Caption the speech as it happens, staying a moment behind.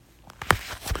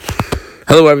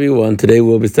Hello everyone, today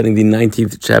we'll be studying the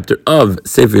 19th chapter of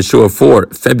Sefer Yehoshua for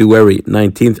February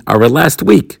 19th, our last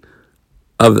week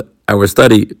of our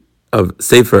study of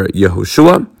Sefer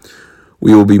Yehoshua.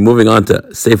 We will be moving on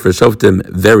to Sefer Shoftim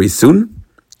very soon,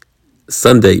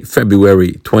 Sunday,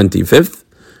 February 25th,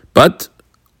 but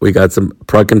we got some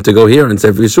prakim to go here in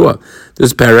Sefer Yehoshua.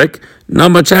 This parak,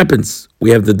 not much happens.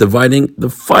 We have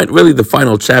the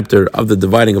final chapter of the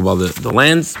dividing of all the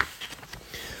lands.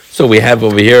 So we have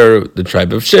over here the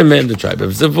tribe of Shimon, the tribe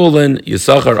of Zevulun,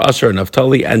 Yisachar, Asher,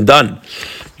 Naphtali, and Dan.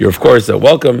 You're of course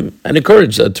welcome and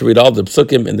encouraged to read all the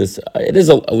psukim in this. It is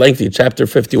a lengthy chapter,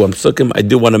 51 psukim. I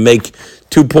do want to make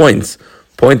 2 points.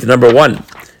 Point number 1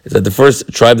 is that the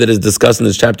first tribe that is discussed in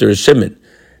this chapter is Shimon.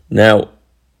 Now,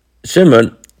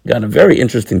 Shimon got a very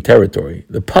interesting territory.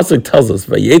 The pasuk tells us,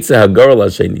 "Vayetze hagar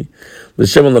la'sheni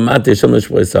l'Shimon lamate Shimon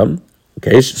l'shvoisam."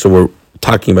 Okay, so we're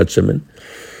talking about Shimon.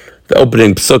 The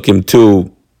opening psukim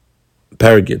to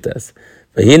Paragitas.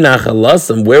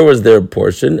 Where was their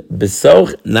portion?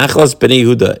 Besoch nachlas bnei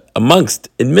Yehuda,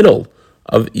 in middle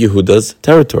of Yehuda's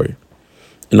territory.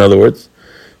 In other words,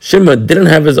 Shimon didn't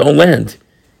have his own land.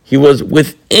 He was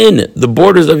within the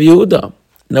borders of Yehuda.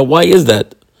 Now, why is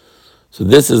that? So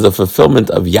this is a fulfillment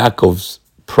of Yaakov's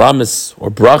promise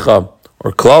or bracha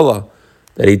or klala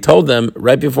that he told them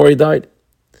right before he died.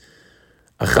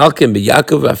 Achalkim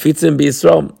b'Yaakov afitzim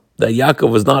b'Yisrael. That Yaakov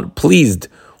was not pleased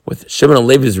with Shimon and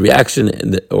Levi's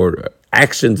reaction or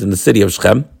actions in the city of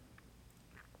Shechem.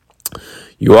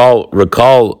 You all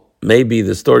recall maybe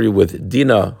the story with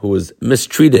Dinah, who was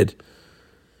mistreated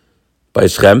by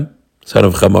Shechem, son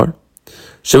of Chamar.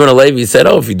 Shimon and Levi said,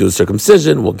 if you do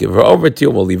circumcision, we'll give her over to you,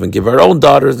 we'll even give her own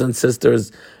daughters and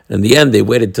sisters. And in the end, they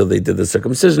waited till they did the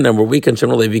circumcision and were weak, and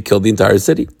Shimon and Levi killed the entire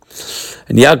city.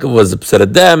 And Yaakov was upset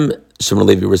at them. Shimon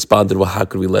Levi responded, well, how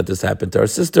could we let this happen to our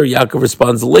sister? Yaakov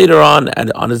responds later on,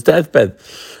 and on his deathbed,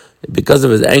 because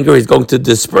of his anger, he's going to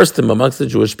disperse them amongst the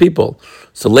Jewish people.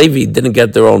 So Levi didn't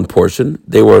get their own portion.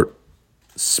 They were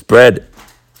spread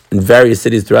in various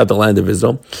cities throughout the land of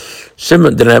Israel.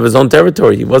 Shimon didn't have his own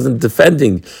territory. He wasn't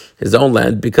defending his own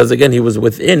land because, again, he was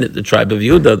within the tribe of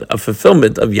Yehuda, a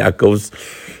fulfillment of Yaakov's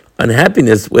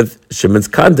unhappiness with Shimon's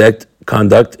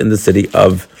conduct in the city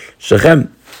of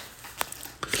Shechem.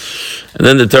 And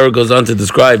then the Torah goes on to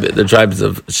describe the tribes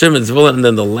of Shimon, Zevulun, and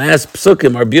then the last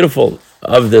psukim are beautiful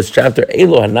of this chapter.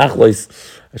 Elo hanachlos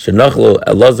shenachlo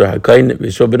Elazar hakayin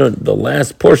v'Yehoshua ben Nun. The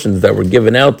last portions that were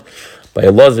given out by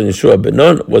Elazar and Yehoshua ben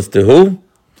Nun was to who?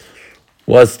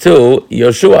 Was to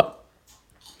Yehoshua.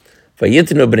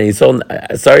 Vayitnu b'nei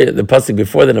Yisrael. Sorry, the pasuk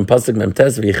before that in pasuk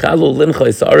memtes v'yichalu lincha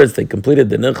yisaaretz. They completed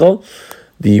the ninchal,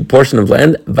 the portion of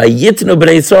land. Vayitnu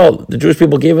b'nei Yisrael. The Jewish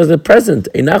people gave us a present,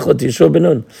 a nachla to Yehoshua ben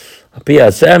Nun.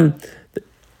 Hashem,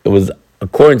 it was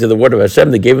according to the word of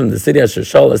Hashem. They gave him the city Asher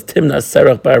Shal as Timnas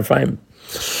Serach Barafaim.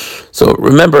 So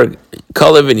remember,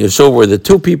 Kalev and Yehoshua were the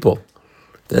two people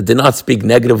that did not speak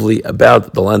negatively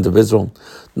about the land of Israel.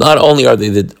 Not only are they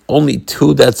the only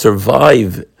two that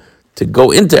survive to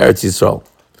go into Eretz Yisrael,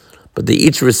 but they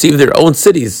each received their own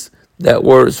cities that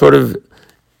were sort of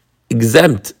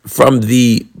exempt from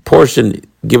the portion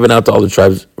given out to all the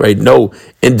tribes, right? No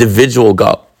individual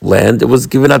got land. It was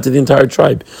given out to the entire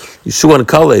tribe. Yehoshua and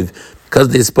Kalev, because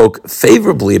they spoke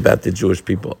favorably about the Jewish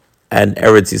people and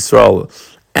Eretz Yisrael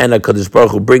and HaKadosh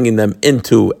Baruch Hu bringing them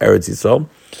into Eretz Yisrael.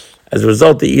 As a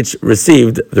result, they each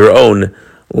received their own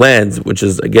lands, which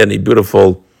is, again, a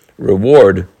beautiful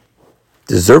reward,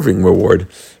 deserving reward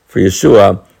for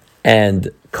Yehoshua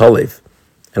and Kalev.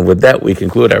 And with that, we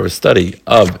conclude our study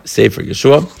of Sefer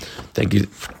Yehoshua. Thank you,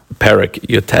 Parak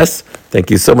Yotes. Thank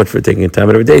you so much for taking time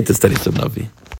out of your day to study Sub Navi.